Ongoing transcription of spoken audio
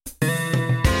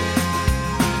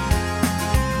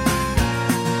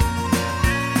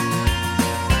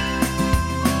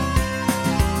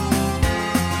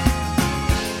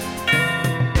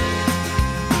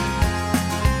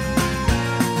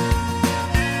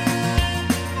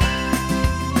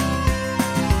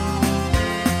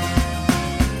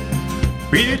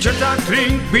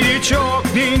չտակրինք, պիտի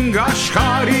չօգնինք,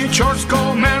 աշխարհի չորս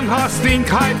կողմերն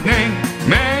հասնենք հայտնենք,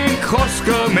 մենք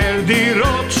խոսքը մեր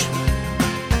Տիրոջ։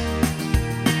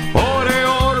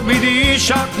 Օրեօր պիտի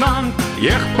իշատնանք,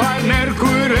 եղբայրներ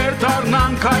քույրեր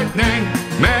դառնանք հայտնենք,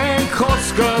 մենք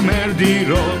խոսքը մեր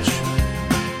Տիրոջ։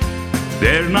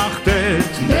 Տերն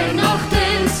յաղթեց,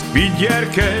 պիտ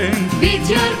երգենք,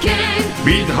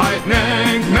 պիտ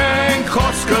հայտնենք, մենք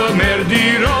խոսքը մեր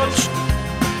Տիրոջ։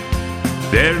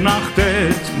 Տերն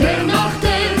յաղթեց,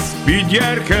 պիտ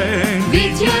երգենք,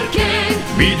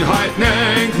 պիտ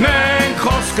հայտնենք, մենք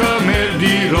խոսքը մեր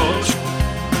Տիրոջ։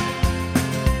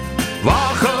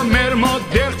 Վախը մեր մոտ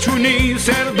դեղ չունի,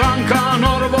 սերդանք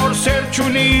անոր, որ սեր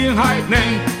չունի,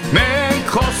 հայտնենք, մենք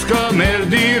խոսքը մեր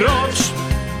Տիրոջ։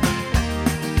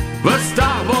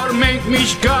 Վստահ որ մենք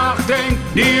միշտ կհաղթենք,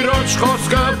 Տիրոջ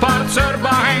խոսքը բարձր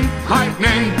պահենք,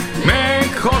 հայտնենք,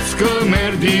 մենք խոսքը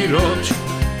մեր Տիրոջ։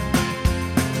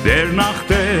 Տերն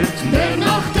յաղթեց,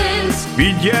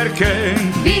 պիտ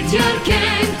երգենք,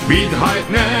 պիտ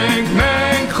հայտնենք,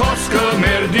 մենք խոսքը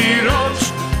մեր Տիրոջ։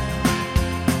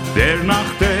 Տերն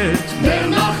յաղթեց,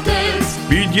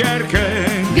 պիտ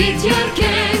երգենք,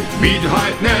 պիտ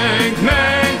հայտնենք,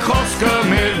 մենք խոսքը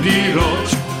մեր Տիրոջ։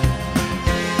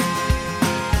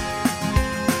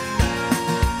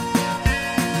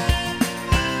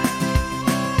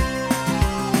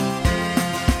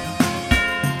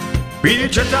 Պիտի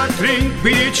չտակրինք,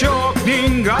 պիտի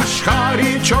չօգնինք,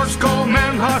 աշխարհի չորս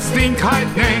կողմերն հասնենք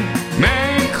հայտնենք,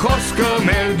 մենք խոսքը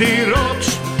մեր Տիրոջ։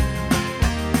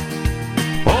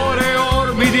 Օրեօր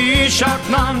պիտի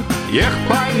իշատնանք,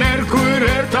 եղբայրներ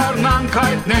քույրեր դառնանք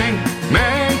հայտնենք,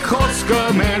 մենք խոսքը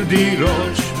մեր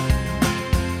Տիրոջ։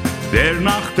 Տերն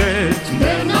յաղթեց,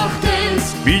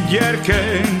 պիտ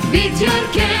երգենք,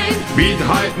 պիտ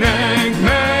հայտնենք,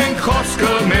 մենք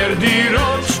խոսքը մեր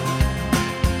Տիրոջ։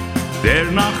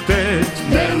 Տերն յաղթեց,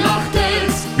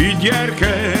 պիտ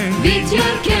երգենք,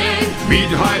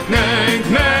 պիտ հայտնենք,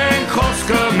 մենք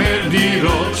խոսքը մեր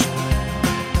Տիրոջ։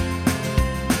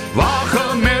 Վախը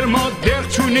մեր մոտ դեղ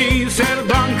չունի,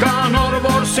 սերդանք անոր,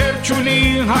 որ սեր չունի,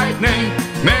 հայտնենք,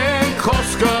 մենք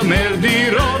խոսքը մեր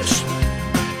Տիրոջ։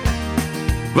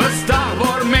 Վստահ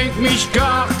որ մենք միշտ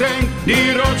կհաղթենք,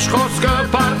 Տիրոջ խոսքը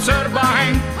բարձր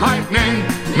պահենք, հայտնենք,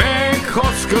 մենք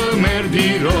խոսքը մեր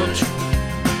Տիրոջ։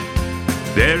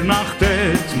 Տերն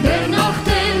յաղթեց,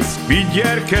 պիտ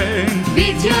երգենք,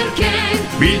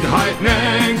 պիտ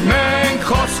հայտնենք, մենք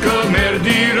խոսքը մեր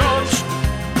Տիրոջ։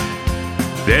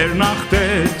 Տերն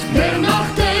յաղթեց,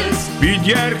 պիտ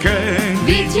երգենք,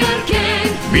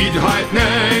 պիտ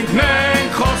հայտնենք,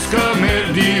 մենք խոսքը մեր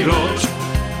Տիրոջ։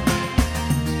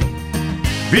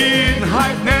 Պիտ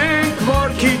հայտնենք, որ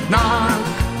գիտնանք,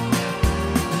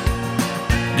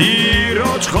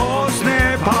 Տիրոջ խոսքն է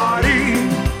բարին,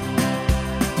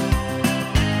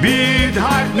 Պիտ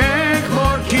հայտնենք,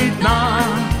 որ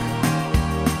գիտնանք,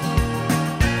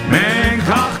 մենք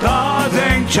հաղթած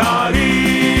ենք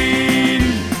չարին։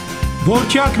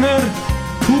 Որդյակներ,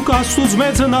 թուք Աստծուց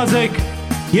մեծը նազեք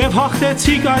և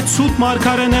հաղթեցիք այդ սուտ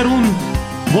մարգարեներուն,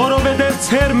 որովհետև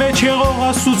ձեր մեջ եղող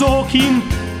Աստուծո հոգին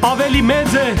ավելի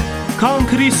մեծ է, քան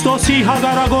Քրիստոսի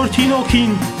հագարագործին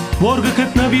հոգին, որ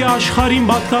կգտնվի աշխարհին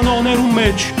պատկանողներուն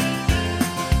մեջ։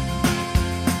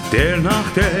 Տերն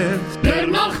յաղթեց,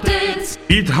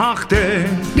 պիտ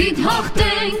հաղթենք,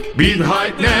 պիտ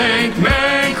հայտնենք,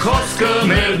 մենք խոսքը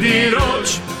մեր Տիրոջ։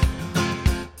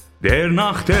 Տերն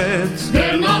յաղթեց,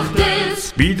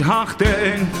 պիտ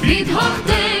հաղթենք,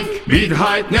 պիտ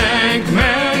հայտնենք,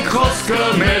 մենք խոսքը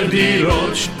մեր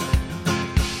Տիրոջ։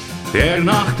 Տերն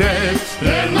յաղթեց,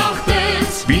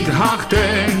 պիտ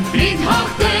հաղթենք,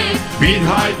 պիտ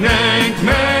հայտնենք,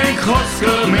 մենք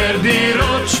խոսքը մեր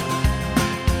Տիրոջ։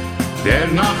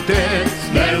 Տերն յաղթեց,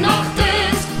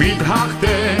 պիտ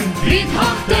հաղթենք,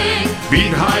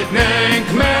 պիտ հայտնենք,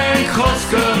 մենք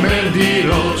խոսքը մեր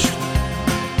Տիրոջ։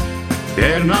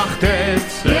 Տերն յաղթեց,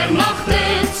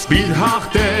 պիտ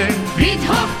հաղթենք,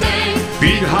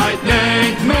 պիտ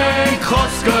հայտնենք, մենք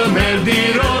խոսքը մեր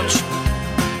Տիրոջ։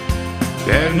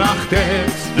 Տերն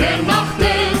յաղթեց,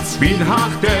 պիտ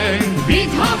հաղթենք,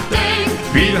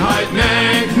 պիտ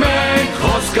հայտնենք, մենք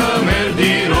խոսքը մեր